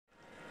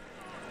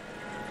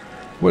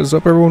What is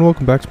up, everyone?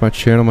 Welcome back to my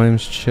channel. My name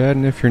is Chad,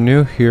 and if you're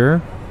new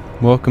here,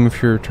 welcome.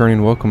 If you're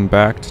returning, welcome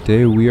back.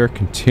 Today we are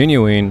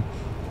continuing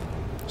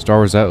Star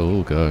Wars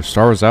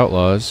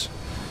Outlaws.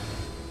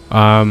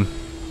 I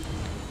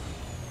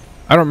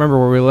don't remember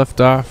where we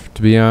left off,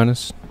 to be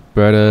honest,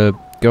 but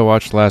go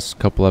watch the last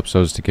couple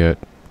episodes to get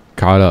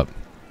caught up.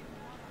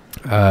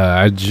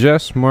 I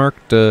just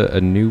marked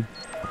a new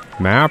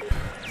map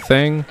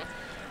thing.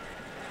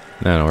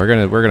 No, we're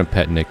gonna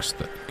pet Nick's.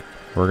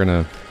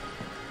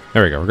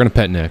 There we go. We're gonna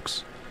pet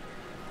Nick's.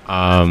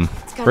 We're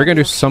gonna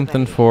do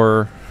something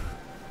for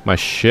my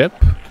ship.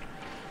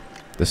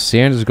 The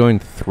sand is going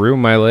through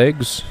my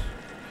legs,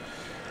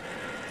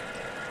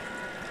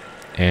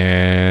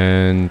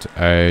 and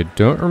I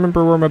don't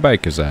remember where my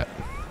bike is at.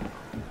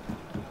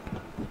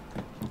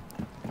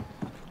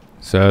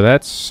 So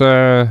that's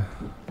where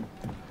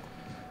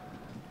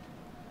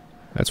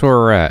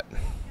we're at.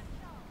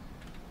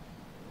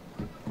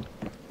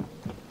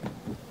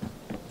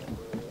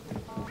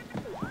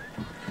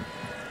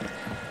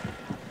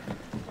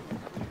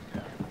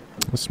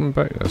 That's my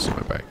bike. That's my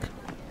bike.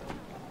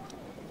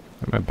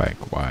 My bike.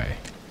 Why?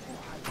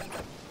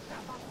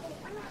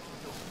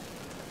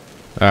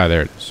 Ah,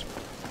 there it is.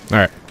 All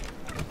right.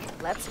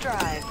 Let's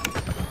drive.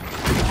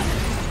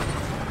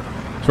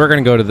 So we're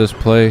gonna go to this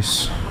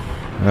place.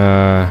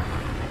 Oh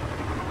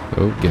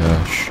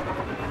gosh.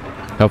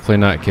 Hopefully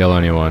not kill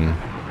anyone.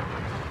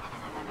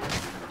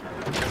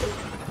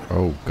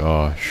 Oh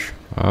gosh.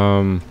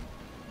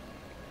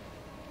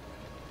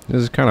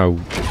 This is kind of.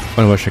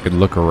 I wish I could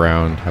look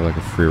around, have like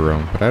a free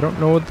roam, but I don't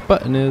know what the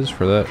button is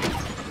for that.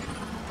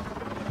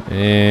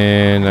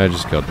 And I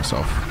just killed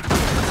myself.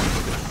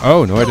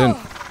 Oh, no I didn't.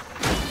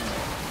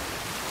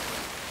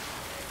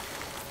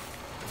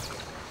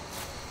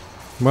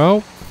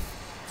 Well.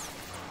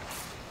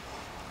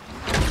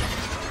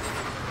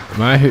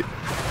 My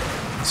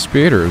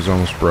speeder is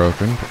almost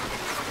broken.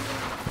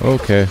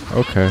 Okay.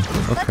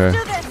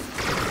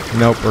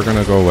 Nope, we're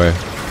gonna go away.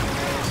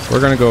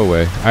 We're gonna go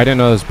away. I didn't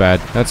know that was bad.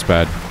 That's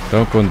bad.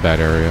 Don't go in the bad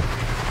area.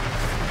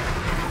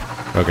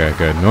 Okay,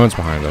 good. No one's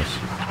behind us.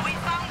 We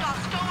found our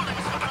stolen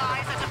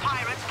supplies at a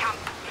pirate's camp,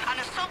 and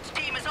a SWAT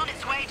team is on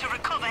its way to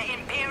recover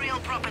Imperial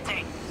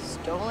property.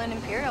 Stolen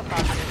Imperial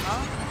property,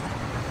 huh?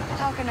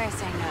 How can I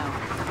say no?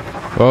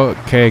 Well,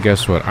 okay,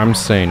 guess what? I'm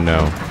saying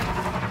no.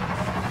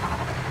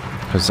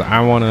 Because I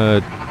want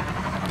to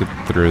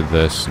get through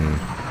this, and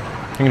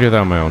I can do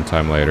that on my own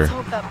time later. Let's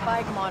hope that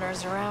bike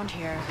modder's around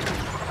here.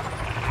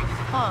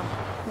 Huh.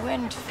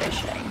 Wind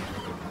fishing.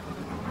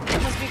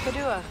 That must be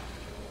Pt.7.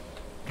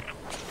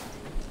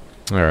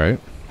 Alright.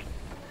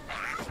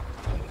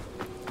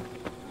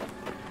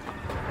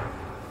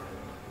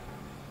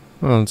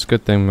 Well, it's a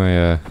good thing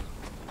my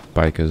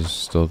bike is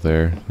still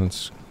there.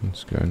 That's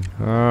good.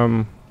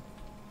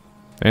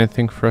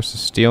 Anything for us to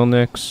steal,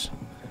 Nix?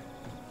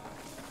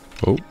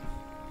 Oh.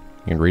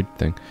 You can read the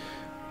thing.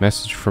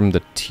 Message from the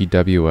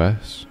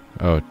TWS.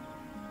 Oh.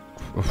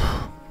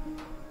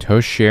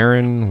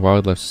 Tosharon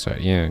Wildlife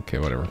Society. Yeah, okay,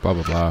 whatever. Blah,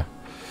 blah, blah.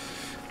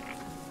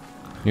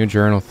 New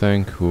journal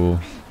thing. Cool.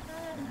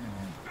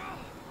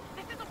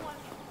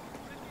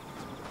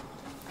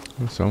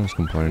 Oh, someone's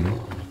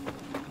complaining.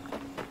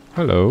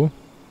 Hello.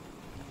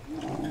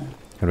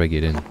 How do I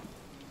get in?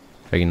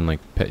 I can,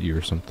 like, pet you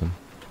or something.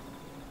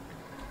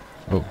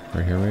 Oh,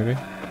 right here, maybe?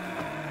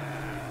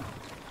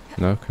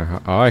 No? Can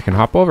I oh, I can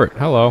hop over it.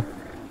 Hello.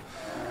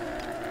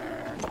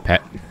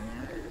 Pet.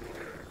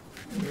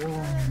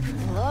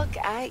 Look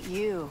at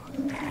you.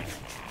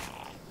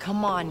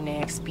 Come on,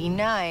 Nix. Be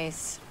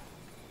nice.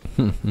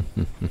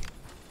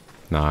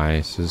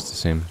 Nice. Is the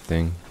same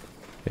thing?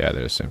 Yeah,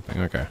 they're the same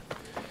thing. Okay.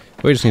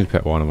 We just need to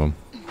pet one of them.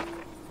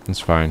 That's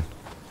fine.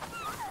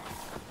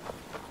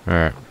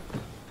 Alright.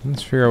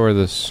 Let's figure out where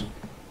this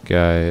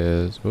guy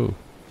is. Ooh.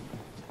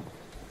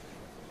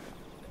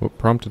 What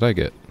prompt did I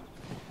get?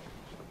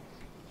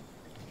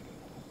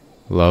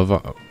 Love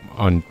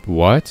on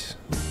what?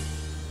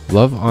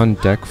 Love on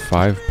Deck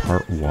 5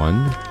 Part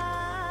 1?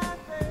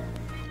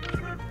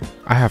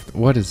 I have to,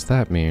 what does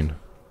that mean?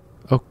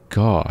 Oh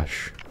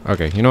gosh.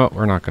 Okay, you know what?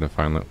 We're not gonna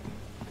find that.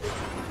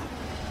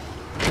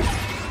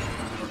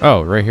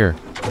 Oh, right here.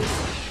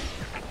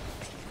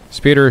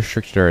 Speeder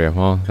restricted area.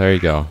 Well, there you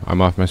go.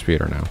 I'm off my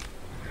speeder now.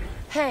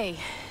 Hey,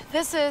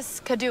 this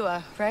is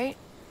Pt.7, right?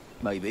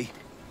 Maybe.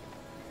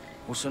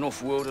 What's an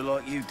off-worlder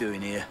like you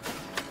doing here?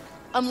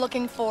 I'm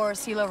looking for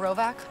Silo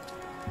Rovac.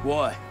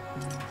 Why?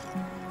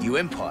 You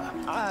Empire?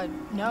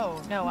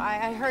 No.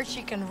 I heard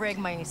she can rig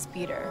my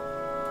speeder.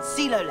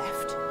 Silo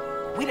left.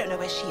 We don't know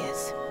where she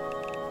is.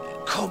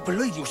 Can't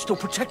believe you're still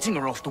protecting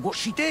her after what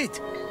she did.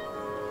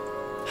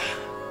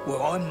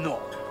 Well, I'm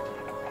not.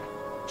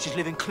 She's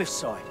living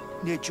cliffside,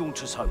 near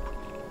Jaunter's Hope.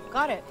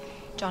 Got it.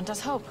 John does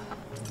hope.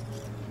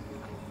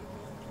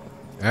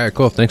 Alright,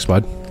 cool. Thanks,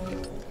 bud.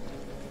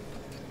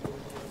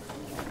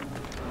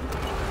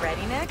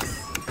 Ready,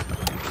 Nix?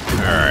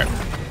 Alright.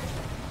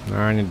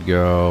 I need to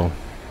go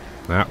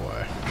that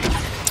way.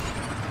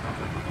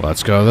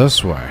 Let's go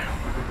this way.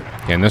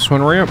 Can this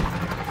one ramp?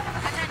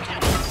 Attention.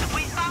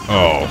 We found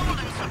Oh. stolen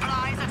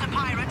supplies at a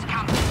pirate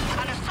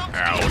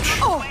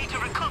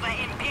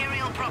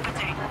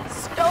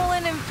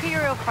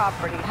Imperial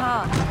property,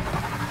 huh?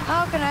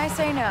 How can I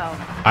say no?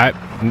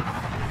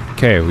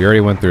 Okay, we already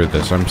went through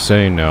this. I'm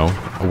saying no.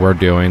 We're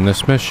doing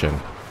this mission.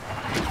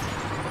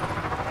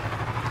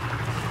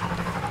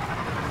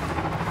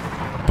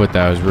 But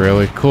that was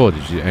really cool.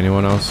 Did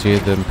anyone else see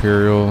the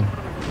Imperial?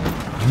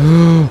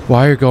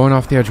 Why are you going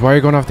off the edge? Why are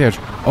you going off the edge?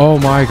 Oh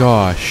my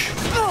gosh.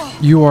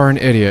 You are an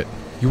idiot.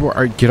 You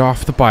are. Get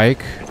off the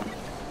bike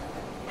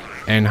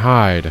and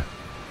hide.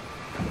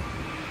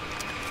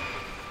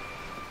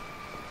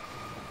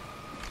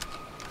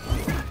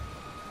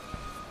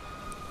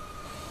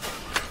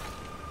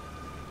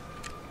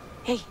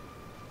 Hey,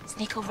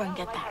 sneak over and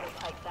get that.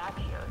 Like that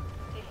here.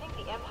 Do you think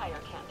the Empire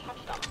can't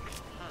touch them?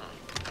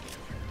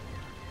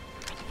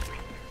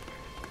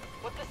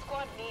 What the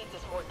squad needs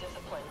is more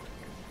discipline.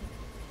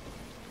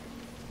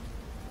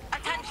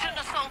 Attention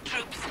assault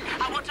troops.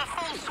 I want a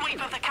full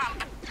sweep of the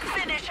camp.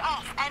 Finish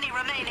off any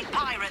remaining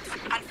pirates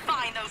and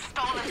find those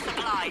stolen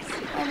supplies.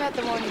 I bet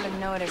they won't even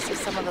notice if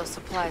some of those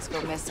supplies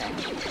go missing.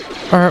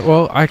 Alright,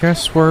 well, I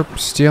guess we're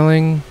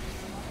stealing.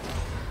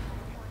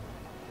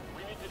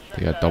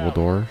 They got double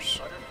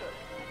doors.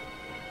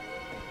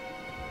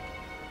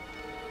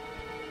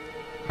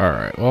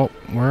 Alright, well,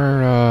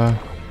 we're,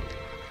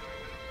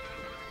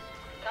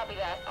 Copy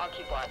that. I'll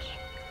keep watch.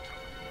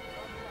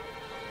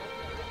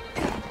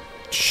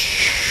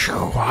 Shh,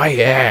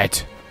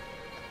 quiet!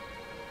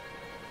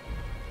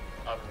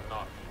 I'm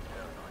not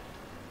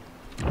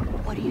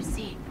paranoid. What do you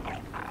see?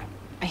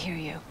 I hear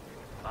you.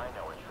 I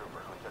know a trooper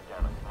who took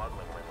down a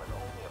smuggling ring with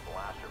only a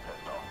blaster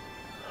pistol.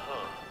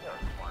 There are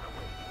smarter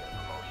ways to get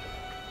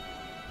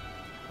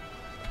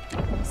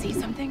promotion. See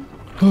something?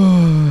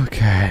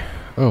 Okay.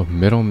 Oh,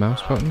 middle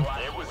mouse button?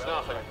 It was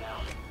nothing.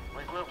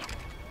 Regroup.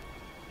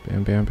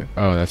 Bam, bam, bam.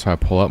 Oh, that's how I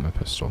pull out my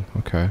pistol.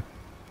 Okay.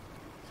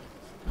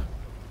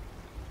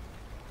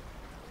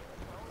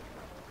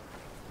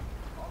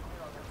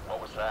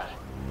 What was that?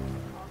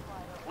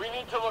 We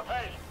need to look.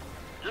 Hey,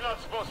 you're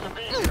not supposed to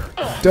be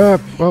here.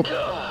 Well,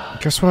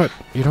 guess what?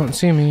 You don't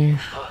see me.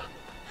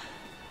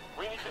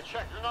 We need to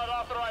check. You're not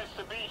authorized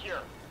to be here.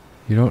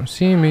 You don't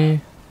see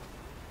me.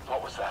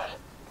 What was that?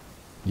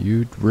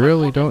 You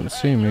really don't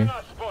see You're me.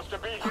 not supposed to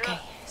be here. Okay.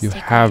 You stay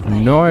have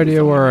quiet, no buddy.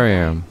 idea where I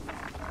am.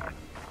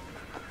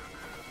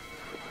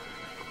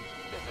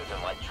 This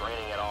isn't like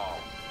training at all.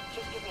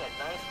 Just give me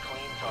a nice,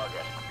 clean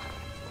target.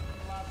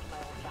 Loved my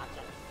old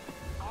captain.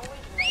 Always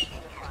led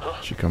in the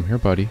front. Should come here,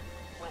 buddy.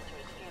 Went to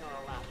his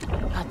funeral last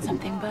week. Got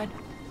something, bud?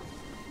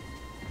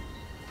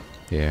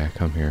 Yeah,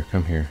 come here,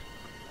 come here.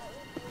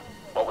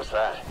 What was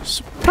that?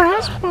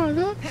 Surprise,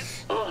 mother!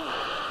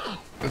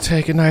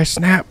 Take a nice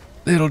nap,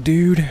 little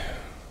dude.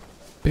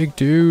 Big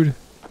dude.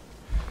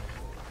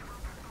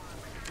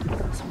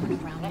 Someone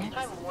around Next next?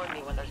 time warn me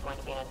when there's going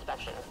to be an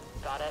inspection.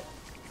 Got it?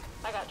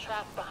 I got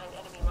trapped behind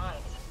enemy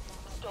lines.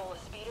 Stole a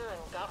speeder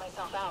and got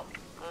myself out.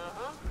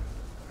 Uh-huh.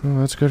 Oh,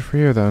 that's good for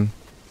you then.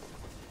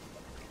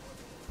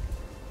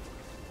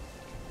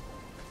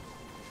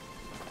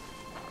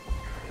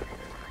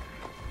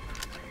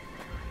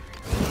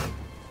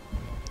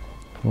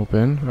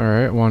 Open.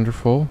 Alright,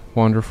 wonderful.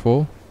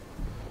 Wonderful.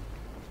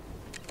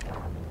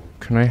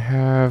 Can I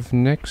have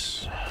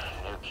Nick's?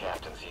 New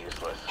captain's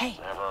useless. Hey,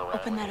 Never around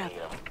open when that you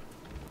up. need him.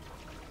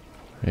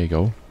 There you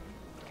go.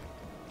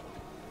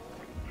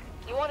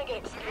 You want to get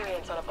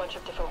experience on a bunch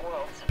of different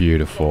worlds.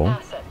 Beautiful. Be an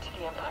asset to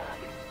the Empire.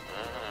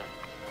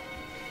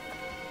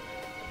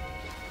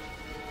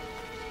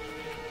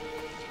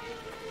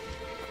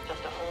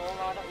 Just a whole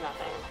lot of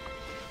nothing.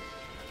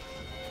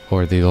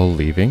 Or are they all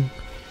leaving?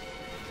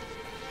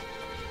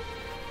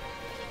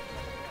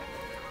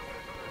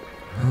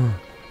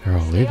 They're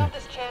all Stay leaving. off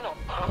this channel.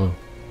 Oh.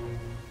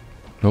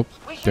 Nope,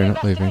 We should they're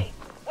not investigate. leaving.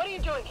 What are you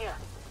doing here?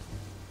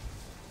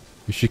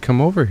 You should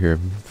come over here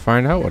and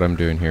find out what I'm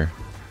doing here.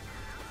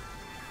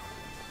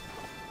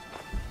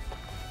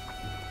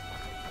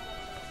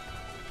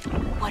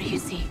 What do you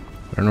see?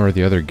 I don't know where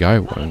the other guy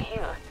Nothing went.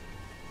 here.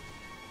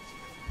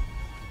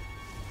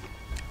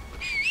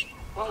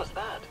 What was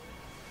that?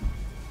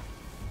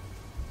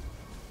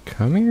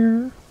 Come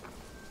here.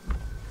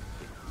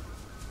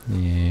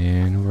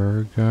 And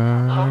we're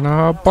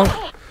gonna bump.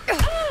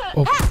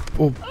 Oh.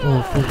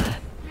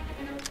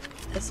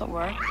 This'll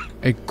work.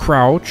 A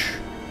crouch.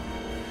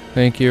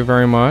 Thank you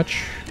very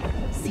much.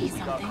 See Got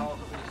something? calls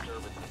of a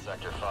disturbance in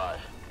Sector 5.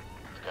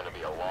 It's gonna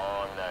be a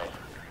long night.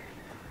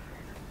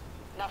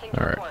 Nothing to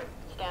All right. report.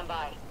 Stand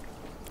by.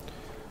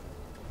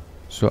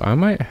 So I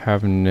might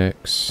have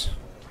Nyx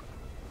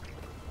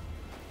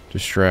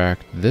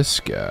distract this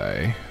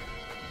guy.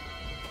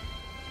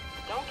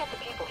 Don't get the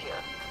people here.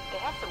 They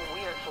have some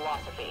weird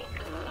philosophy.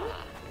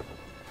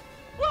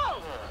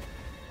 Whoa!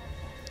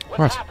 What's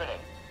What? happening?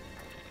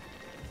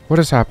 What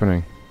is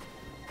happening?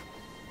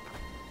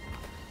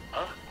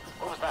 Huh?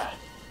 What was that?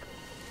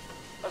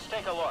 Let's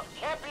take a look.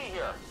 Can't be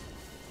here.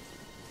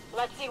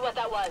 Let's see what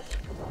that was.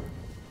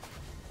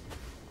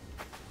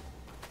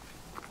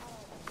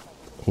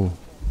 Oh.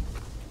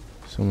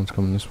 Someone's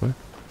coming this way.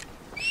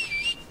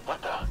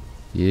 What the?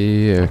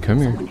 Yeah, come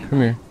here.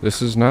 Come here.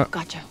 This is not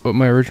Gotcha. what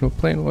my original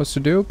plan was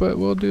to do, but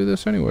we'll do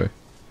this anyway.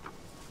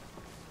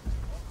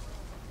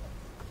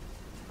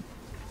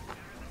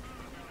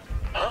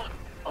 Huh?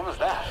 What was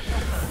that?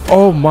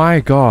 Oh my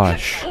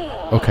gosh.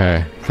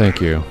 Okay, thank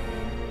you.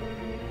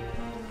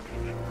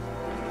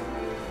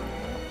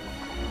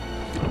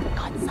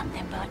 Got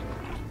something, bud.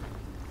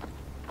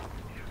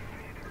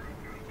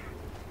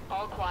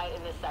 All quiet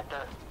in this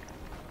sector.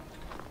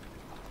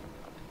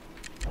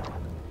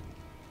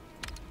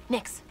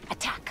 Nix,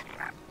 attack.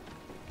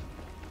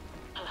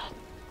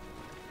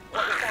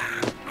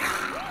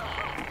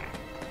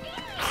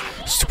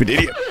 Stupid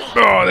idiot.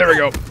 Oh, there we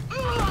go.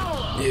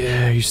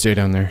 Yeah, you stay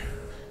down there.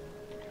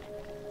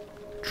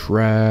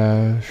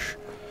 Trash.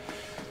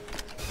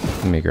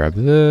 Let me grab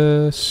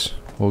this.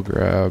 We'll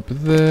grab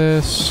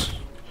this.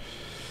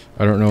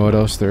 I don't know what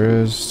else there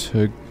is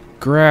to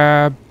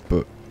grab,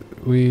 but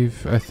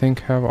I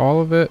think, have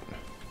all of it.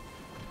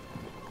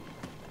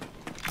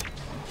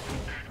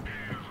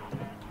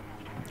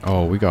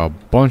 Oh, we got a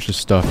bunch of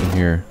stuff in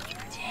here.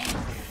 Dang,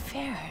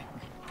 fair.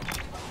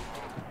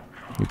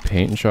 New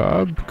paint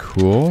job.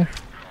 Cool.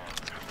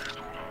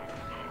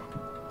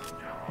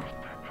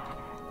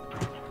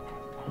 I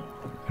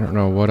don't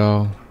know what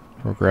all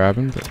we're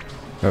grabbing, but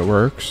that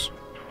works.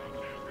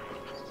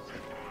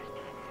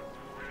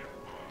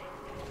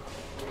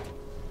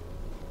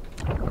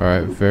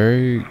 Alright,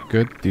 very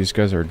good. These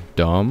guys are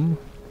dumb.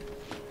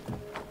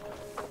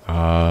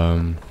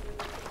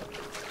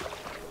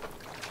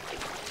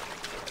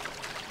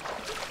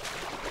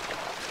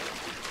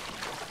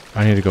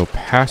 I need to go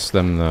past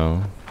them,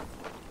 though,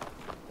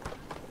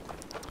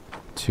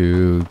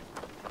 to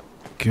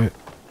get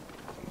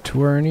to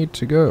where I need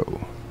to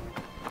go.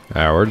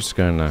 We're just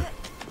gonna...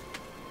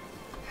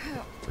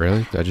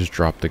 Really? I just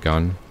dropped the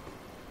gun.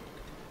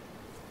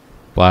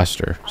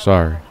 Blaster.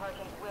 Sorry.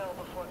 Harkins will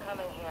before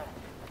coming here.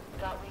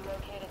 Got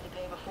relocated the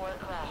day before it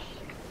crashed.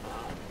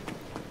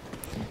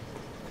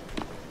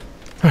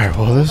 Alright,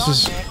 well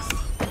this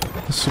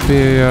will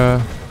be a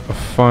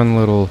fun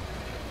little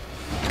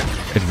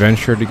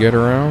adventure to get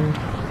around. We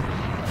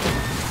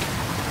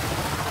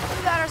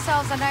got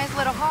ourselves a nice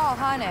little haul,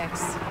 huh,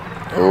 Nix?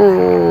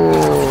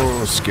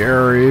 Oh,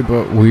 scary,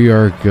 but we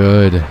are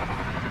good.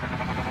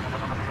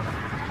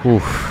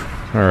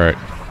 Oof. Alright.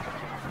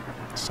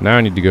 So now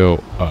I need to go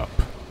up.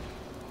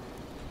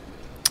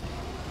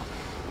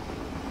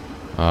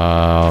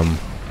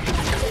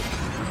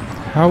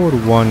 How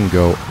would one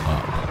go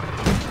up?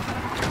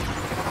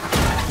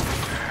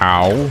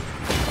 How?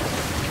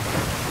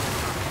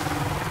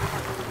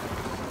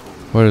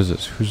 What is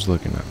this? Who's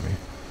looking at me?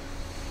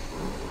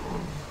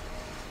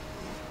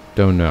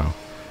 Don't know.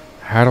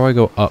 How do I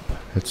go up?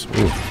 It's...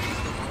 Ooh.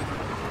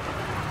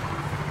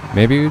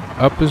 Maybe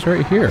up is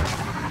right here.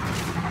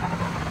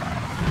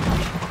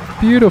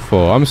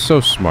 Beautiful. I'm so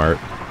smart.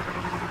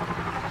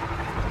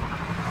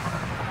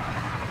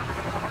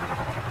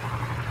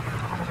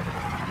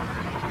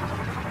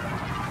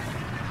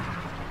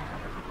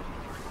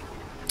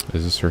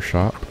 Is this her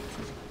shop?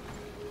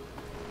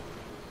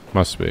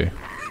 Must be.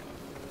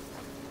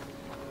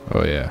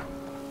 Oh yeah.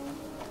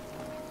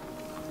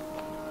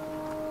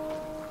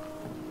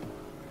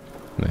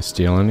 Can I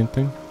steal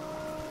anything?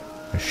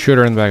 I shoot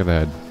her in the back of the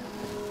head.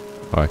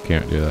 Oh, I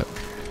can't do that.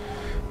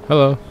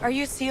 Hello. Are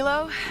you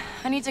CeeLo?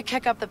 I need to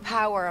kick up the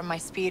power on my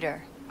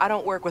speeder. I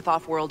don't work with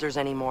off-worlders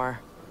anymore.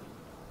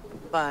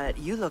 But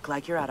you look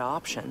like you're out of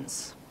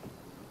options.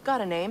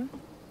 Got a name?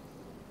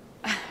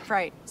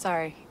 Right,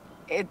 sorry.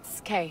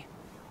 It's Kay.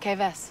 Kay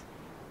Vess.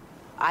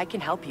 I can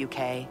help you,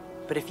 Kay.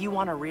 But if you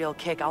want a real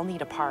kick, I'll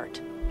need a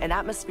part. An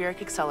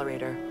atmospheric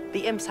accelerator.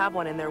 The imps have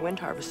one in their wind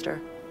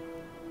harvester.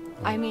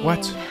 I mean,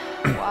 What?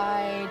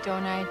 why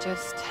don't I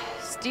just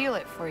steal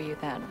it for you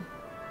then?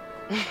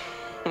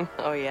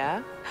 Oh,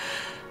 yeah?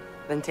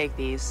 Then take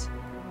these.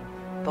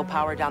 They'll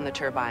power down the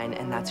turbine,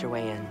 and that's your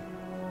way in.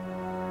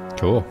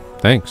 Cool.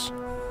 Thanks.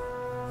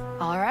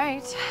 All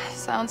right,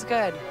 sounds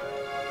good.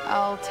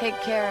 I'll take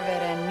care of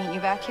it and meet you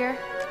back here.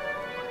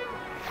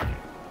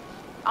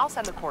 I'll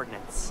send the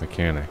coordinates.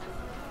 Mechanic.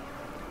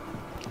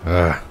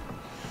 Ugh.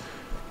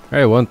 I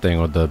had one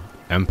thing with the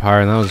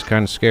Empire, and that was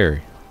kind of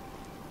scary.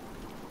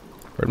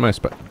 Where'd my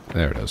spot?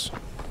 There it is.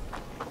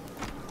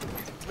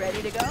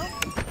 Ready to go?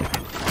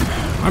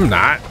 I'm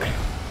not.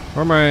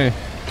 Where am I? I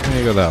need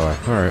to go that way.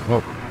 Alright,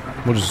 well,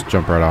 we'll just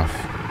jump right off.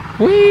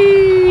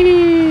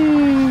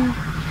 Whee!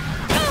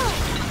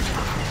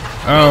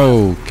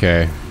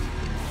 Okay.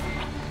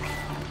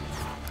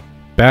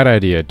 Bad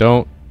idea.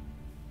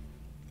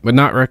 Would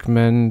not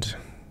recommend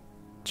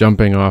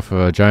jumping off of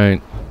a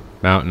giant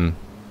mountain.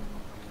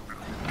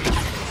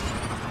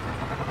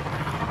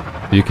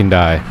 You can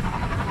die.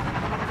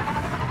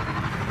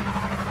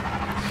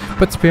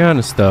 But to be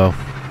honest, though,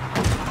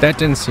 that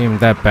didn't seem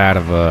that bad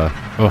of a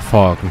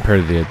fall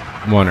compared to the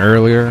one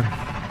earlier,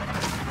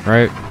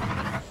 right?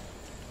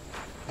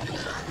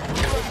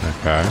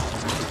 Okay.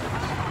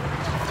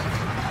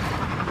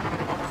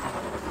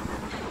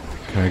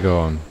 Can I go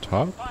on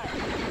top?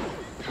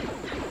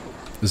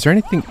 Is there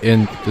anything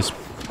in this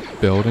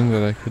building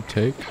that I could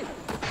take.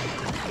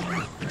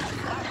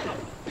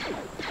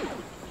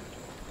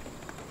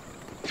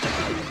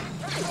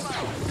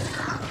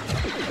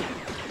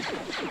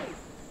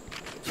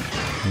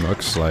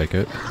 Looks like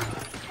it.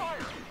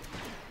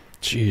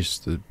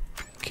 Jeez, the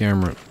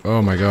camera.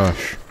 Oh my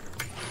gosh.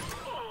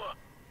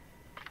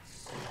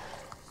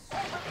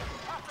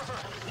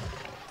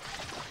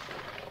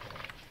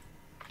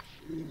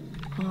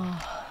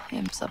 Oh,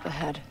 imps up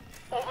ahead.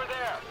 Over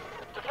there!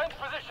 Defense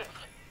positions!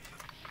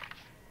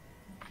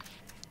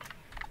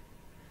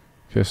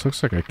 This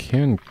looks like I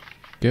can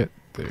get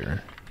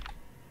there.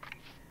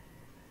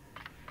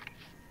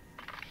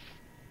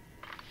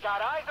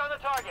 Got eyes on the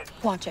targets!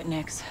 Watch it,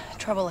 Nix.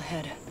 Trouble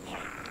ahead.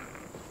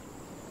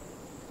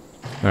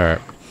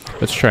 Alright,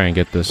 let's try and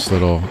get this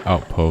little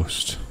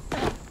outpost.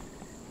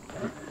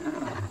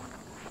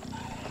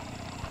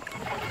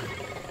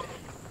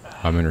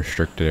 I'm in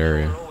restricted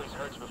area. Always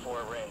hurts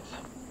before it rains.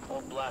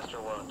 Old blaster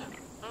wound.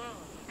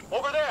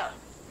 Over there!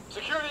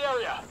 Secure the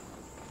area!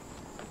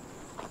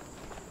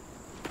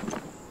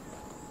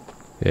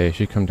 Yeah, you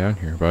should come down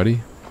here,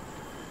 buddy.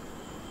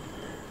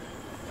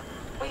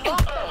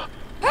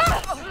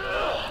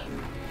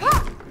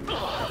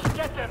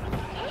 Get them!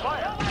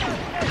 Fire!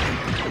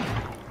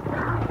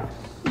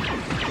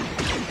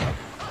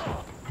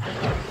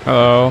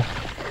 Hello.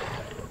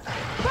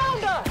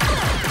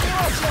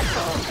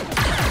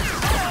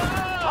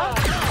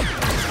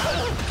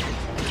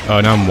 Oh,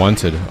 now I'm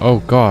wanted. Oh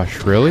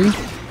gosh, really? You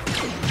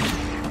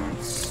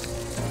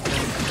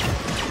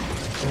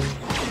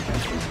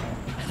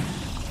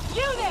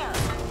there!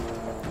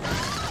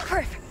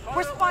 Perfect.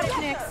 We're spotted,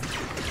 Nix.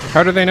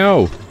 How do they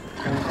know?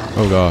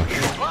 Oh gosh.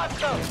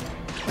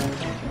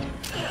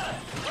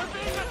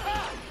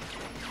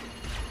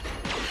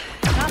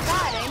 Not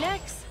bad, eh,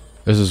 Nix?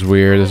 This is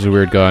weird. This is a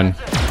weird gun.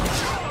 Fire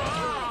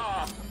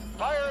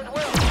at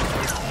will!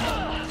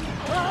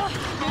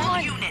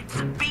 All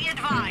Units, be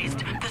advised,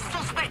 the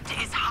suspect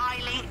is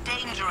highly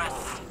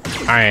dangerous.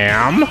 I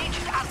am.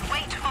 Engage and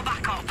wait for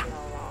backup.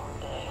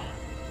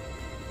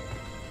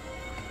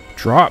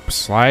 Drop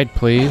slide,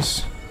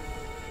 please.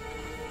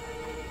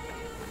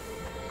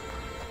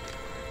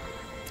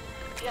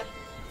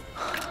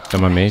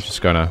 Am I me?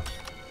 Just gonna.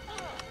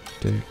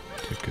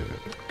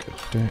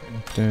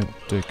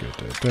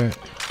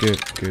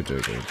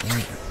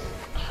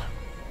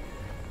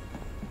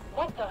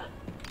 What the?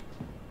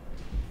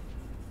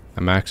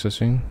 I'm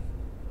accessing.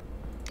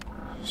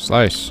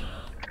 Slice.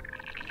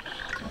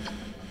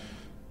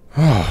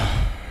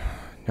 Oh,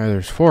 now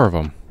there's 4 of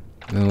them,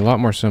 and a lot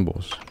more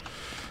symbols.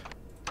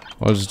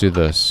 I'll just do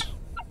this.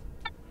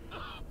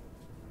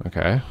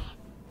 Okay.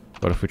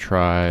 What if we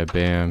try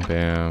bam,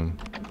 bam,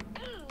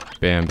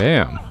 bam,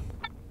 bam?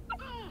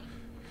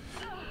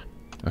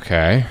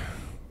 Okay.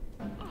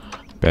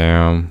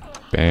 Bam,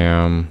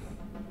 bam,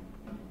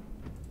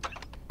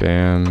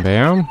 bam,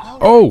 bam.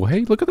 Oh,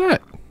 hey, look at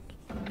that.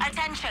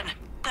 Attention,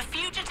 the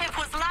fugitive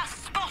was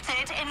last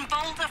spotted in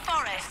Boulder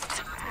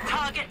Forest.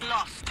 Target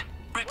lost.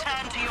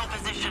 Return to your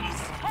positions.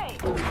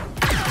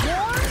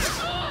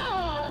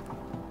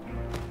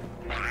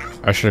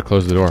 I should have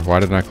closed the door. Why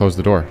didn't I close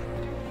the door?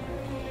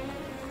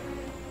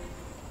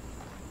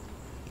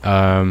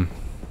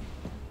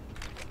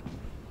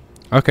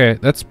 Okay,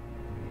 that's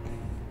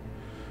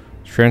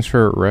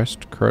transfer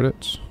rest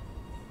credits.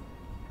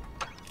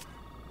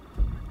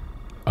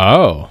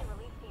 Oh.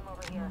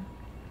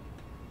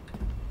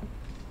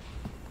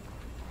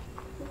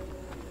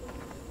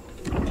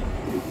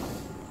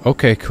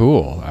 Okay,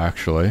 cool,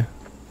 actually.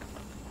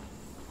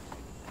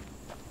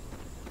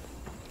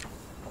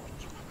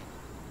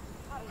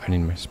 I need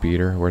my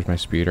speeder. Where's my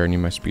speeder? I need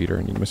my speeder.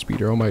 I need my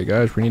speeder. Oh my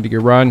gosh, we need to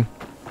get run.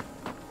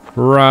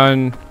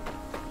 Run.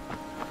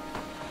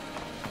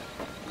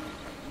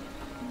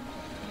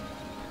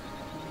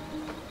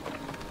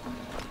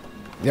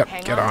 Yep,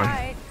 get on.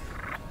 Tight.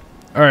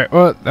 Alright,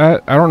 well,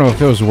 that, I don't know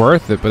if it was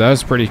worth it, but that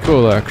was pretty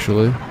cool,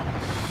 actually.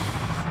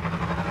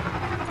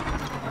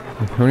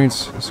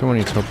 Someone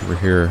needs help over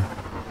here.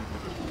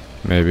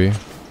 Maybe.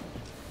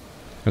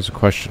 There's a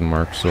question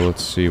mark, so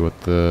let's see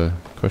what the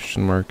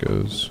question mark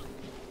is.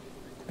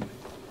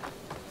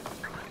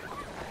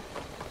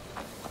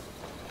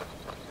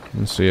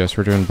 Let's see, yes,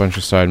 we're doing a bunch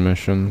of side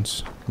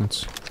missions.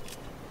 That's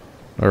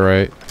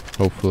alright,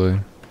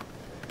 hopefully.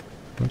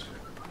 What?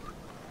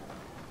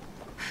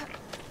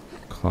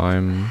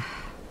 Climb.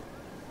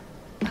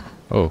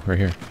 Oh, right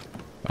here.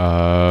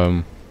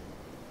 No,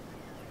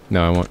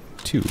 I want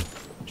 2.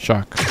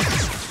 Shock.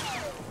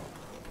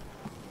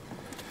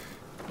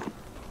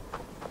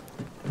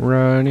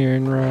 Run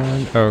and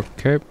run.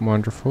 Okay,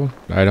 wonderful.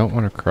 I don't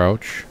want to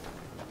crouch.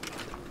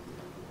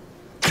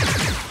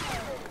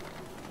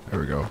 There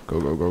we go.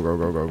 Go, go, go, go,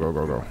 go, go, go,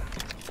 go, go.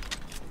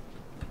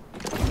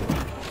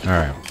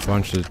 Alright,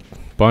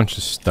 bunch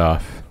of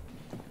stuff.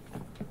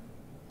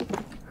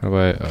 How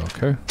about,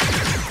 okay.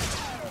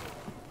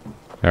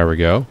 There we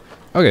go.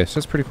 Okay, so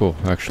that's pretty cool,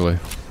 actually.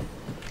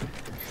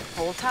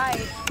 Hold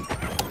tight.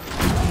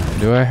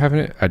 Do I have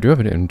an? I do have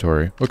an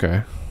inventory.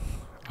 Okay.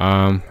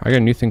 I got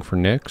a new thing for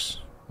Nyx.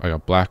 I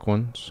got black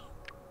ones.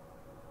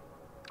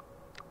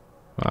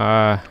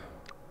 I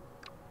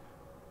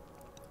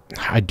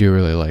do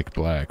really like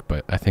black,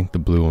 but I think the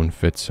blue one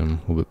fits him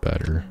a little bit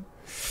better.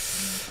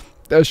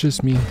 That's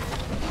just me.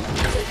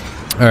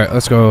 Alright,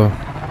 let's go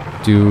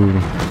do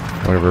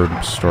whatever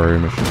story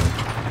mission.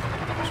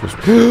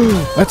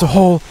 That's a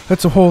hole!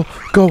 That's a hole!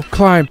 Go!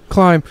 Climb!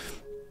 Climb!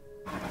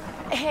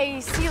 Hey,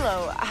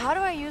 CeeLo, how do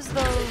I use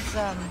those,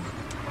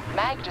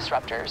 Mag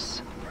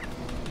disruptors.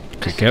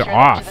 Get Secure them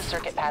off! to the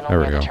circuit panel There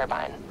we near the go.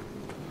 turbine.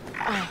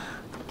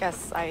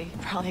 Guess I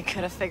probably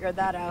could have figured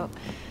that out.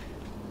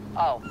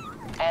 Oh,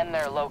 and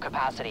they're low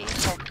capacity,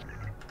 so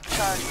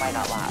charge might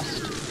not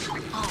last.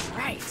 All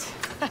right.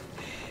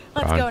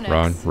 Let's go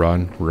next.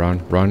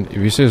 Run. If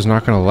you say it's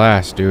not gonna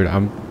last, dude,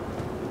 I'm...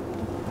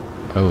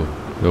 Oh,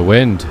 the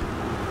wind.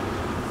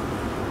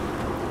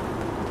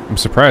 I'm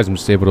surprised I'm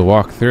just able to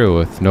walk through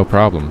with no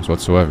problems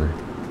whatsoever.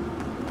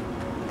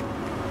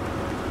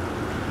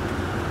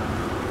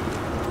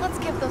 Let's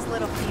give those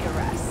little feet a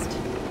rest.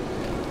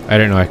 I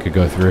didn't know I could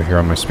go through here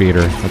on my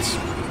speeder.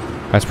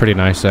 That's pretty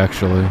nice,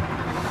 actually.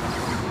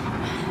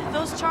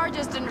 Those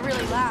charges didn't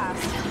really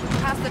last.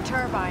 Past the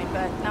turbine,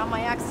 but now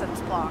my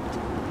exit's blocked.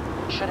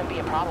 Shouldn't be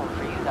a problem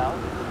for you, though.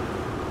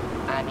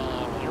 I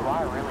mean, you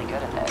are really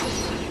good at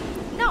this.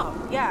 No,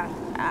 yeah,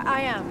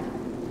 I am.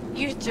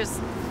 You just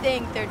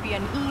think there'd be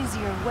an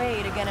easier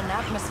way to get an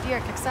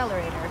atmospheric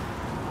accelerator.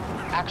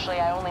 Actually,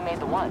 I only made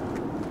the one.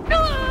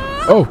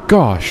 Oh,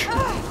 gosh.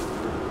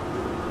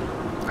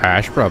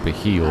 I should probably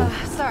heal.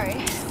 Sorry,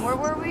 where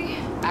were we?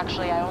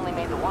 Actually, I only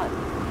made the one.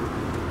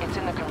 It's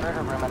in the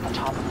converter room at the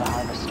top of the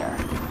harvester.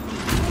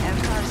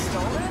 Empire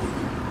stolen?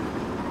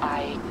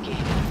 I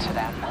gave it to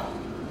them.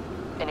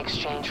 In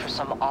exchange for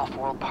some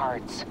off-world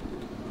parts.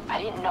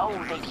 I didn't know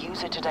they'd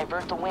use it to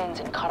divert the winds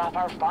and cut off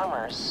our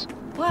farmers.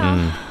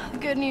 Well, the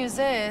good news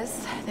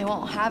is, they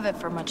won't have it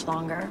for much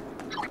longer.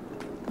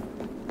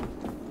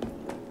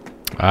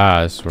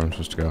 Ah, this is where I'm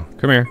supposed to go.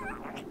 Come here.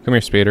 Come here,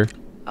 speeder.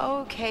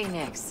 Okay,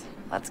 Nix,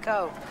 let's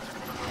go.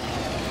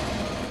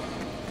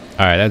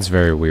 Alright, that's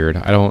very weird.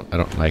 I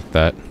don't like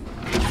that.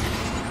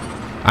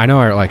 I know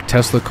like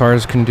Tesla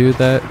cars can do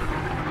that.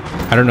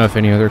 I don't know if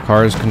any other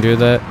cars can do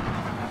that.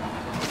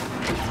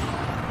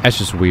 That's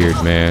just weird,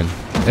 man.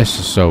 That's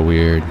just so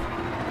weird.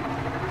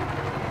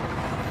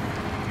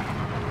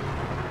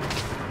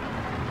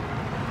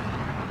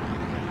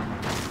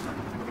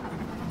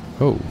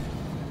 Oh.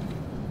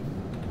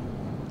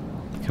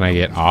 Can I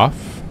get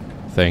off?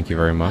 Thank you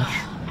very much.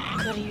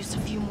 Could have used a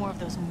few more of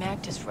those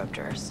mag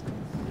disruptors.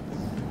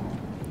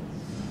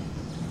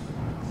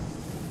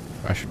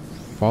 I should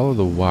follow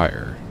the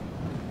wire.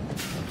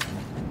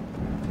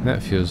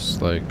 That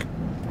feels like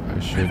I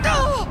should...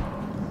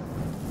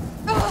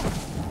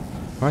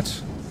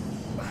 What?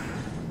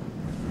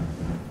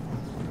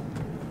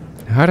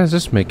 How does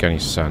this make any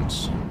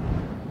sense?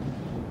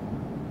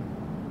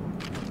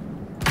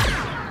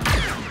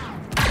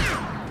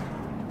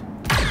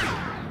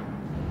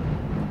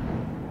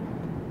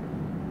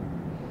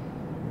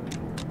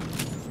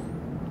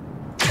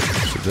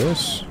 So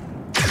this?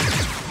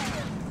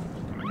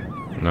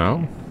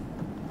 No?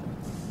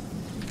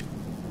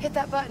 Hit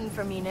that button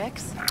for me,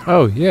 Nix.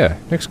 Oh, yeah.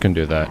 Nix can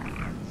do that.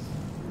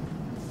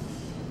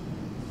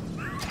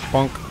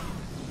 Bonk.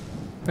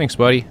 Thanks,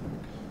 buddy.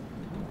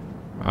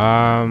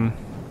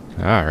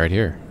 Right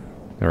here.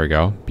 There we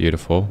go.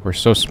 Beautiful. We're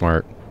so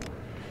smart.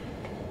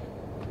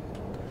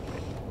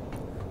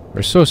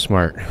 We're so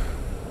smart.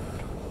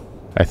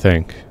 I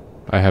think.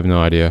 I have no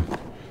idea.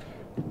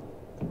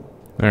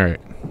 Alright.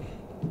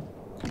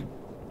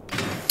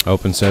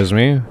 Open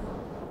sesame.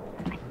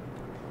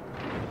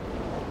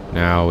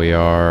 Now we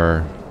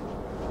are...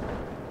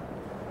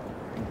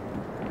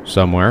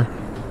 somewhere.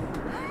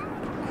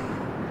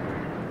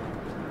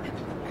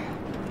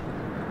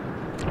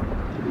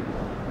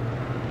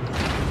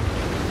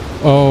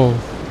 Oh.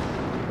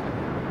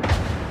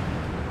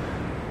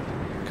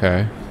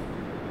 Okay.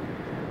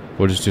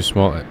 We'll just do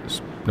small.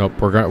 Nope.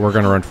 We're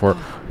gonna run for it.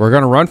 We're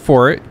gonna run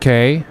for it.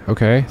 Okay.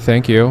 Okay.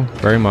 Thank you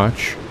very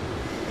much.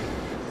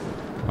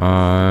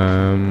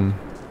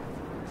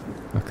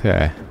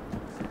 Okay.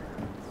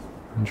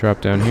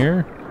 Drop down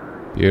here.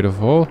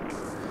 Beautiful.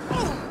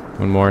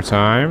 One more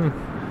time.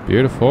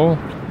 Beautiful.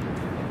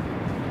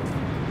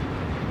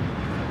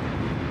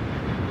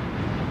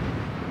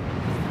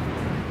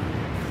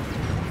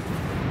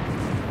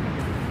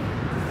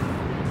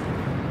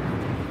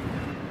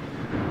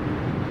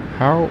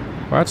 How?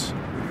 What?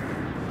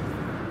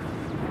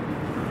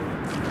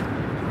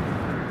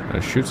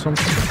 Gonna shoot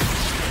something?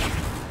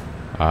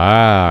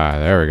 Ah,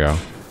 there we go.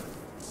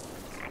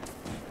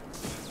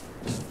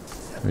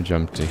 We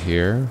jump to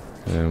here,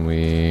 and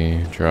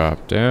we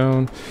drop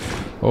down.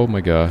 Oh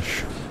my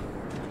gosh.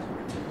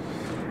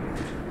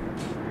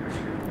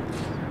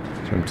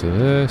 Jump to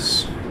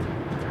this.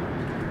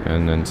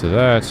 And then to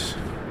that.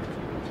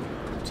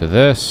 To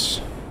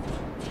this.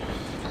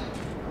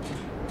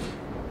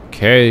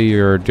 Okay,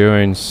 you're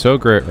doing so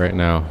great right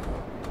now.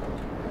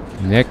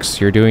 Nix,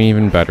 you're doing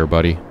even better,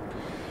 buddy.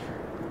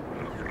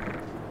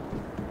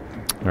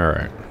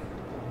 Alright.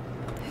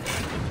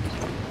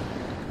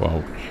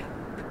 Whoa.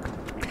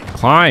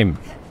 Climb!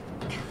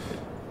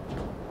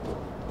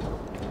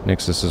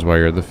 Nix, this is why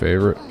you're the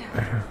favorite.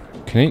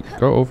 Can he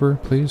go over,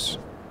 please?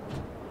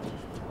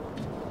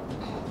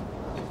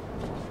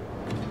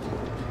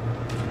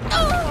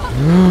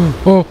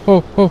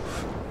 Oh.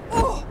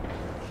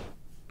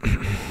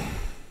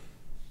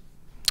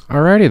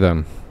 Alrighty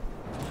then.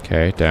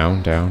 Okay,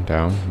 down.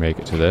 Make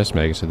it to this,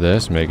 make it to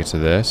this, make it to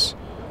this.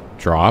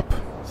 Drop.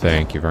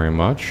 Thank you very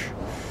much.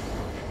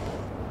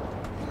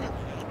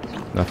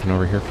 Nothing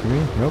over here for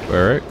me? Nope.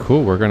 Alright,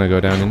 cool. We're gonna go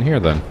down in here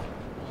then.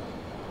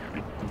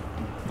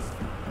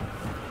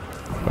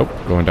 Oh,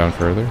 going down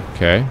further.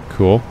 Okay,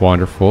 cool.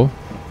 Wonderful.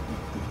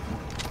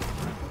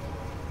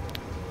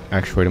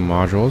 Actuating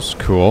modules.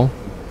 Cool.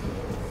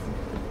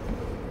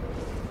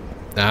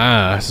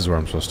 Ah, this is where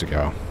I'm supposed to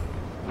go.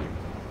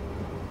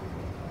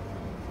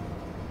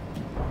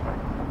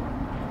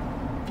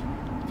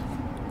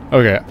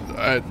 Okay,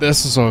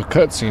 this is a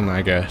cutscene,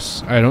 I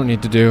guess. I don't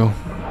need to do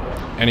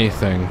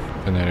anything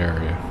in that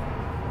area.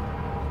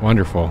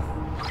 Wonderful.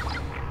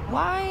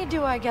 Why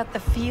do I get the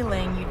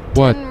feeling you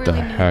What didn't the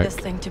really need heck? this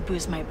thing to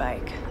boost my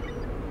bike?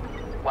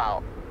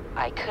 Well,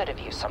 I could have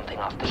used something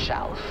off the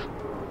shelf,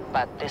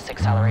 but this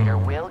accelerator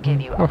will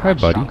give you a Oh, hi,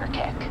 much buddy. stronger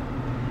kick.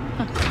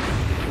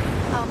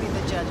 I'll be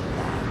the judge of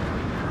that.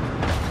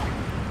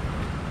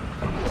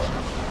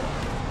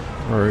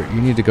 Or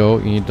you need to go,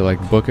 you need to like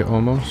book it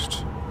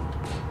almost.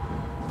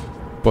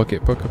 Book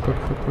it.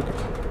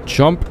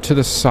 Jump to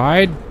the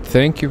side.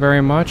 Thank you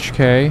very much.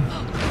 Okay.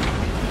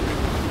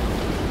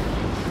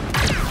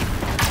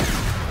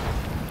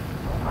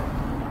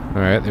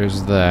 Alright,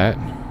 there's that.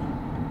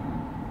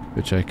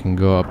 Which I can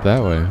go up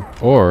that way.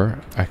 Or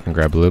I can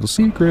grab a little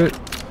secret.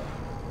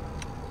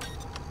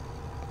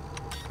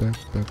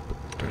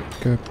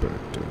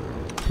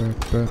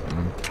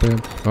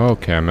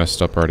 Okay, I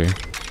messed up already.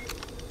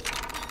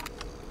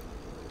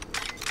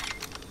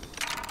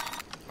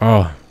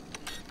 Oh.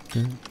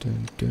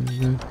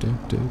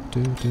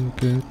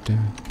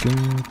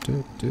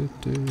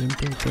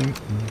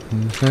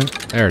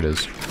 There it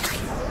is.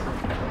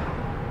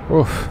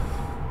 Oof.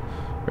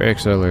 Brake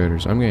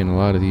accelerators. I'm getting a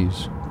lot of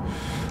these.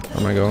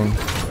 Where am I going?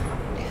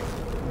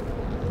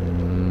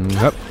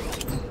 Yep.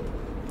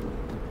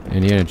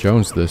 Indiana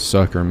Jones, this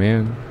sucker,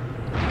 man.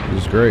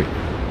 This is great.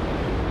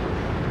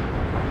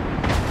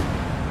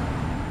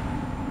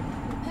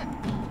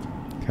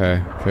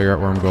 Okay, figure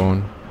out where I'm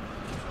going.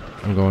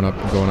 I'm going up,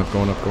 going up.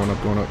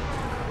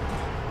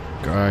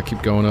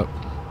 Keep going up.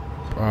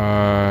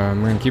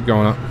 I'm gonna keep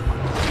going up.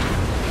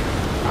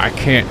 I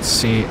can't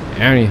see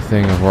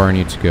anything of where I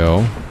need to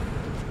go.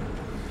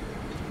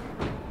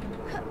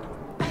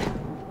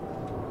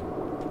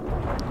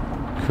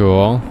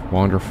 Cool.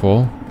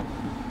 Wonderful.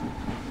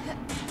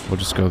 We'll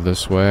just go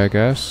this way, I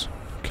guess.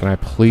 Can I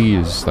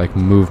please, like,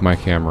 move my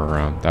camera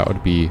around? That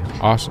would be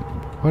awesome.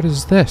 What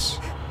is this?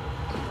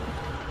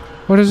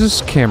 What is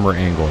this camera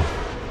angle?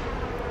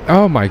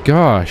 Oh my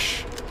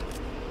gosh.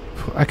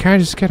 I kind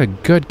of just get a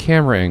good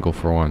camera angle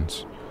for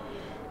once.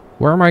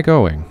 Where am I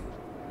going?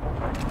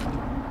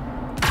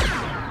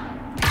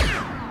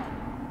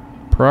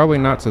 Probably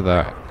not to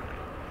that.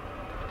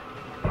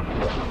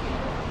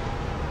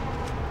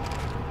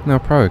 No,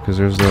 probably because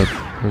there's a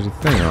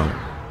thing on it.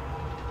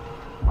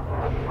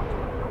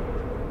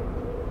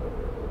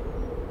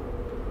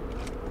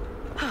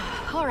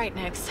 All right,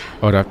 Nix.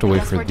 Oh, I'd have to wait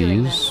Guess for we're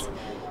doing these. this.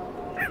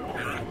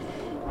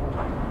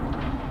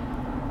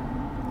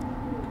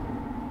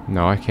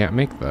 No, I can't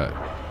make that.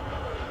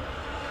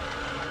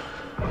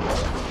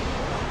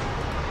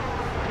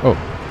 Oh.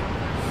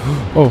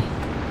 Oh.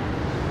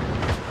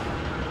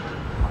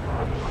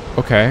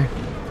 Okay.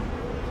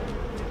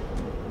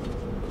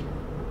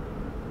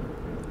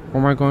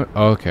 Where am I going?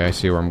 Oh, okay, I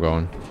see where I'm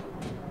going.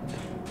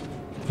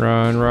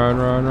 Run.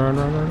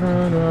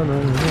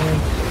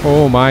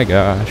 Oh my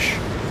gosh.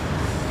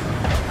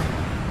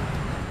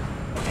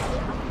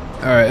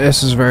 Alright,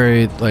 this is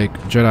very, like,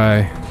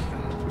 Jedi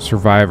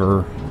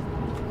Survivor.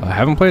 I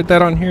haven't played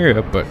that on here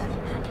yet, but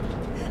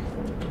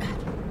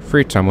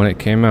free time when it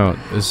came out.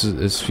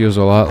 This feels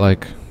a lot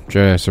like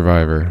Jedi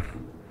Survivor.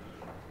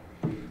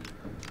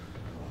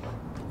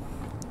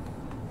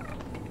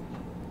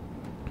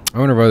 I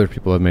wonder if other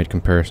people have made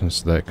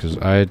comparisons to that, because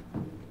I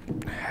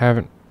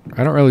haven't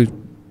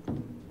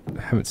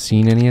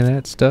seen any of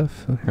that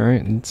stuff.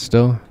 Alright, and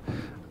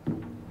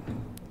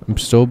I'm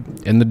still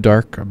in the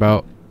dark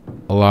about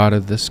a lot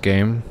of this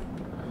game.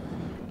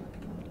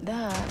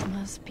 That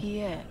must be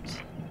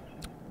it.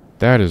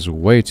 That is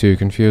way too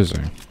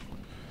confusing.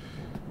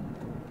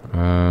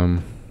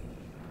 Alright,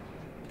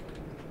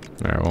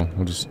 well,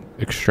 we'll just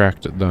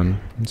extract it then.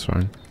 That's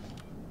fine.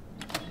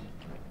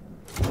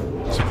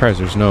 Surprised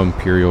there's no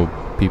Imperial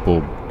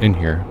people in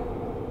here.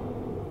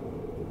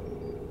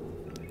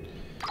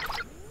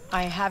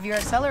 I have your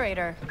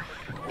accelerator.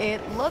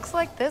 It looks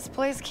like this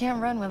place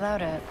can't run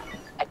without it.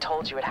 I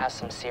told you it has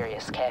some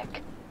serious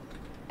kick.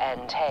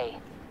 And hey,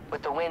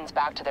 with the winds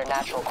back to their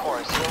natural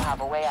course, you'll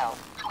have a way out.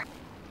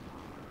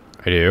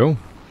 I do?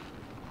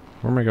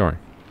 Where am I going?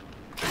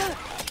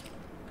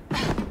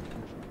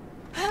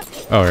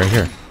 Oh, right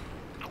here.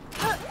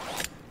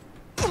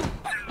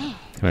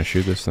 Can I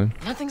shoot this thing?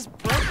 Nothing's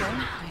broken,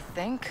 I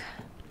think.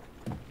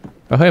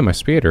 Oh, hey, my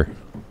speeder.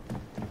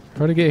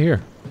 How'd it get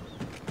here?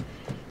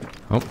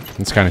 Oh,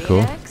 that's kind of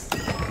cool.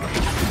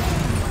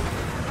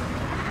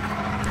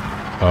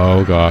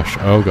 Oh gosh,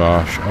 oh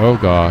gosh, oh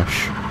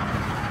gosh.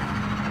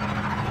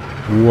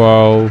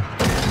 Whoa.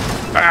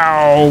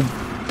 Ow!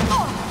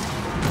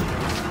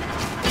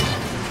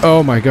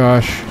 Oh my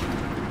gosh.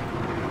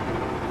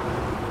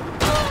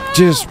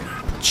 Just,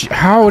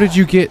 how did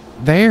you get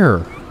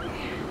there?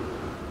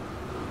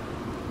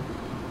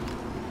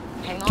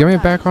 Get me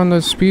back on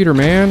the speeder,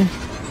 man.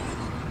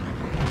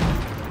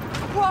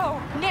 Whoa,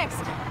 Nix.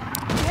 You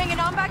hanging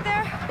on back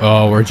there?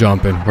 Oh, we're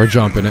jumping. We're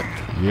jumping it.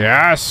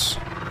 Yes!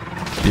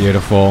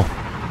 Beautiful.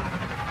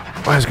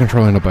 Why is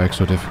controlling a bike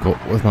so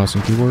difficult with mouse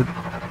and keyboard?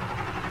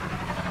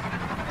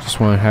 Just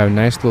want to have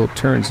nice little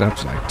turns. I have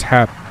to like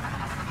tap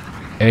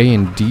A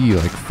and D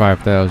like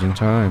 5,000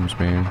 times,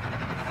 man.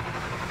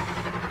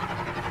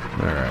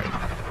 Alright.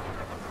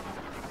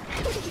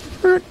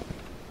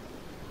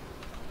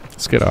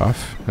 Let's get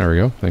off. There we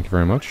go. Thank you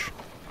very much.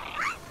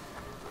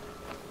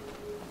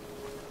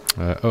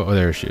 Oh,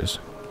 there she is.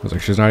 I was like,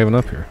 she's not even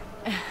up here.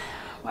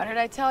 What did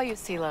I tell you,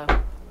 CeeLo?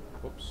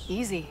 Oops.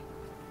 Easy.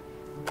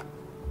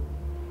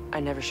 I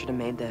never should have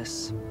made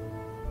this.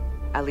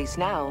 At least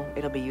now,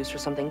 it'll be used for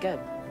something good.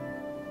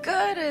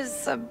 Good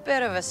is a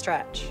bit of a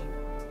stretch.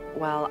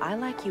 Well, I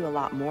like you a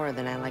lot more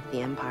than I like the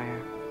Empire.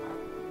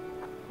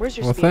 Where's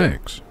your Well, speeder?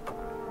 thanks.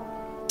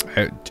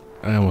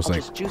 I almost I'll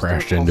like just juice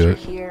crashed the into it.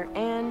 here,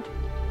 and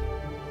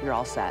you're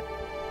all set.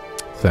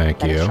 Thank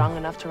That is you. strong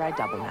enough to ride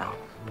double now.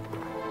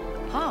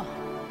 Huh.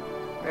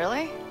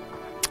 Really?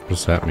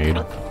 What's that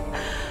mean?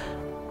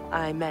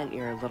 I meant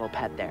your little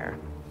pet there.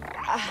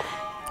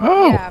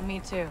 Oh! Yeah, me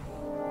too.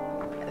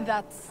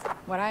 That's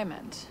what I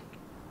meant.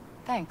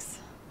 Thanks.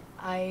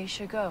 I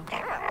should go.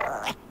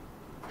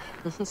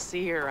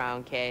 See you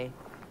around, Kay.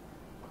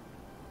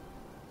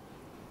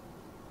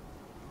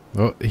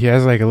 Oh, he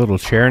has like a little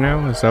chair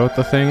now? Is that what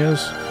the thing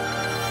is?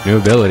 New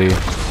ability.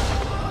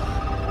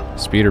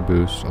 Speeder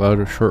boost. Allowed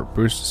a short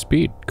boost of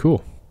speed.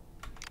 Cool.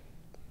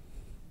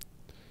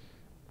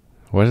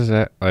 What is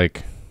that?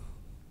 Like,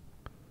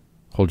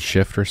 hold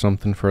shift or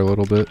something for a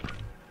little bit?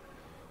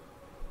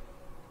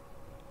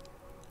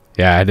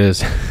 Yeah, it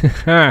is.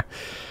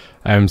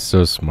 I'm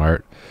so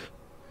smart.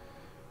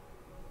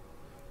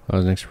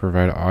 Allows next to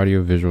provide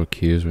audio-visual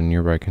cues when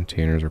nearby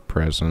containers are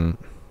present.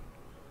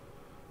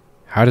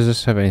 How does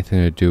this have anything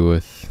to do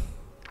with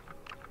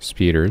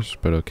speeders?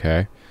 But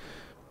okay.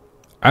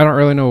 I don't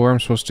really know where I'm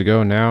supposed to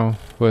go now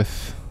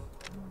with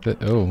the...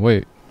 Oh,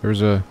 wait.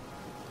 There's a...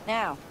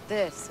 Now,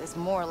 this is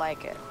more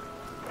like it.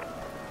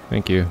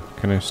 Thank you.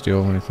 Can I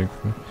steal anything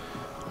from you?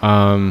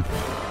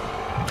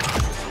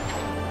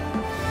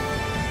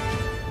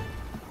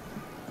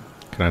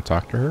 Can I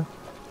talk to her?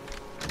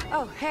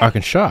 Oh, hey. I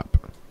can shop.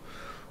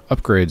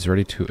 Upgrades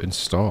ready to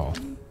install.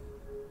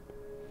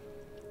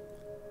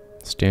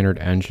 Standard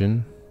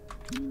engine.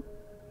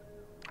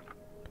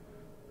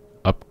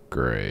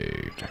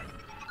 Upgrade.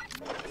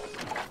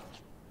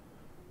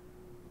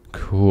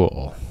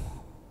 Cool.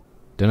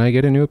 Didn't I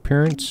get a new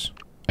appearance?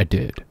 I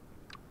did.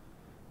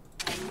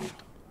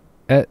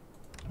 It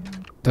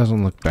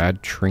doesn't look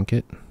bad.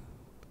 Trinket.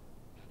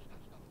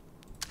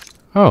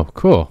 Oh,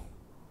 cool.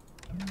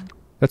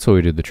 That's what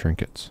we did the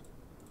trinkets.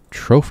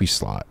 Trophy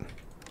slot.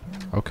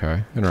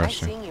 Okay, Nice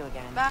interesting. seeing you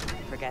again.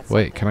 Forget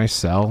Wait, something. can I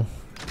sell?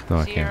 No,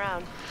 I See you can't.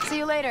 around. See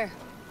you later.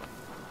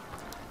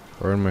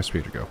 Where did my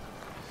speeder go?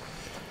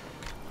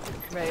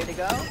 Ready to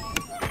go?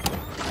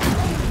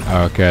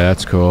 Okay,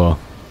 that's cool.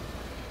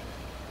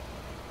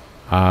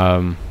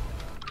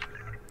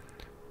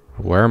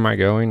 Where am I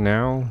going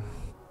now?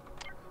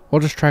 We'll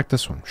just track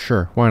this one.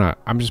 Sure, why not?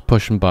 I'm just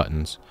pushing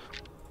buttons.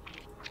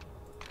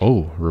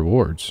 Oh,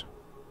 rewards.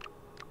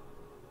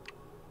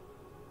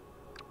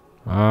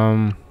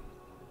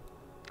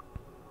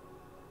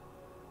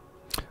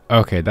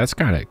 Okay, that's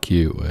kind of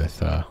cute with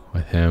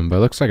him, but it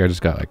looks like I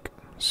just got like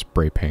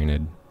spray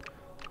painted.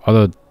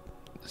 Although,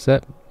 is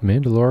that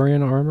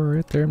Mandalorian armor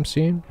right there I'm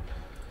seeing?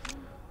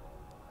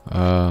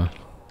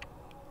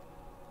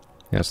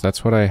 Yes,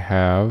 that's what I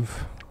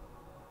have.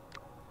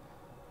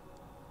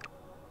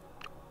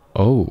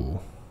 Oh.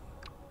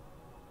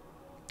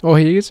 Oh,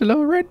 he gets a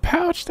little red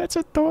pouch. That's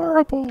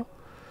adorable.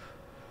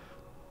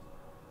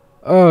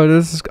 Oh,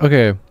 this is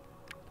okay.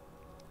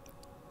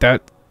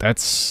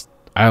 That's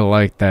I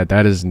like that.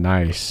 That is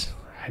nice.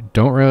 I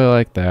don't really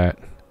like that.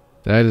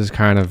 That is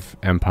kind of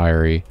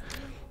Empire-y.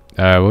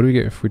 What do we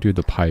get if we do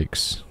the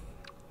pikes?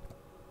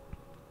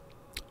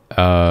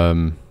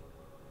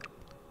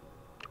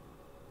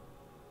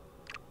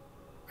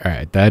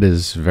 Alright, that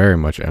is very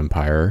much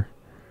Empire.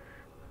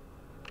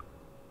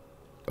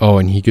 Oh,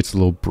 and he gets a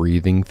little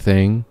breathing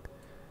thing.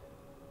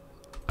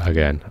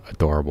 Again,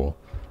 adorable.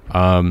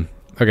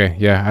 Okay,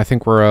 yeah, I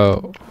think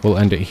we'll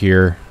end it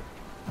here.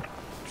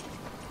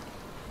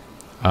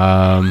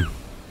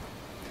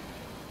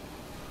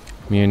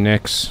 Me and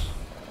Nix,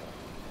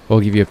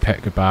 we'll give you a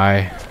pet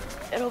goodbye.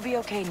 It'll be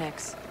okay,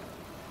 Nix.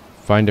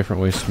 Find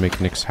different ways to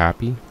make Nix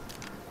happy.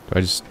 Do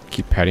I just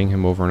keep petting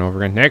him over and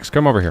over again? Nix,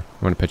 come over here.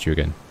 I want to pet you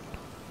again.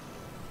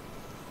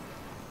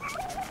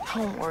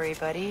 Don't worry,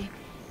 buddy.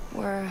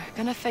 We're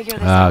gonna figure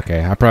this Ah, out. okay.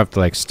 I probably have to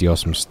like steal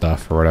some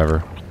stuff or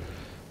whatever.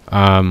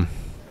 But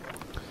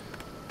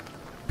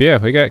yeah,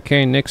 we got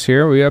Kane Nix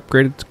here. We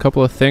upgraded a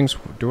couple of things.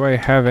 Do I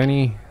have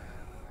any?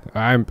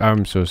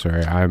 I'm so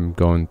sorry. I'm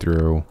going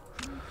through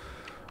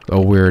the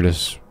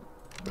weirdest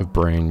of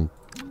brain.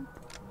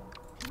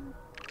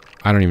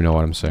 I don't even know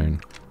what I'm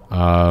saying.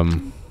 I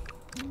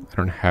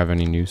don't have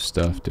any new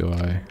stuff, do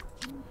I?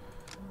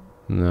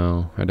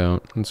 No, I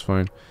don't. That's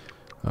fine.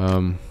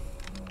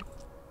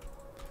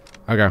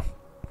 Okay.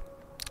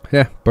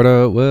 Yeah,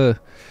 but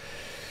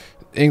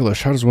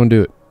English, how does one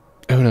do it?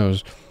 Who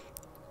knows?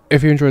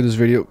 If you enjoyed this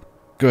video,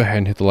 go ahead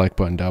and hit the like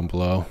button down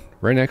below.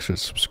 Right next to the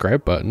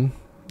subscribe button.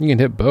 You can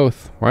hit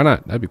both. Why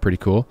not? That'd be pretty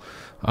cool.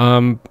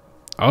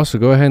 Also,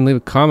 go ahead and leave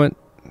a comment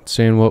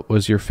saying what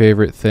was your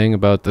favorite thing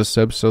about this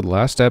episode,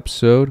 last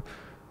episode,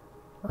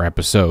 or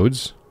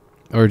episodes,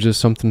 or just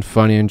something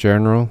funny in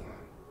general.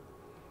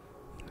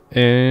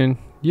 And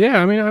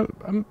yeah, I mean,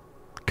 I'm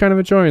kind of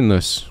enjoying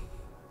this.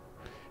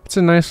 It's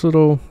a nice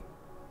little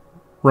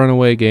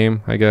runaway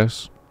game, I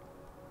guess.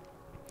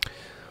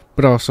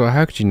 But also,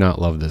 how could you not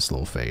love this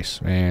little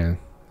face? Man,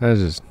 that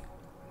is just,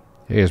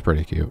 he is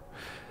pretty cute.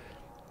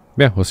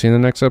 Yeah, we'll see you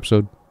in the next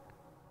episode.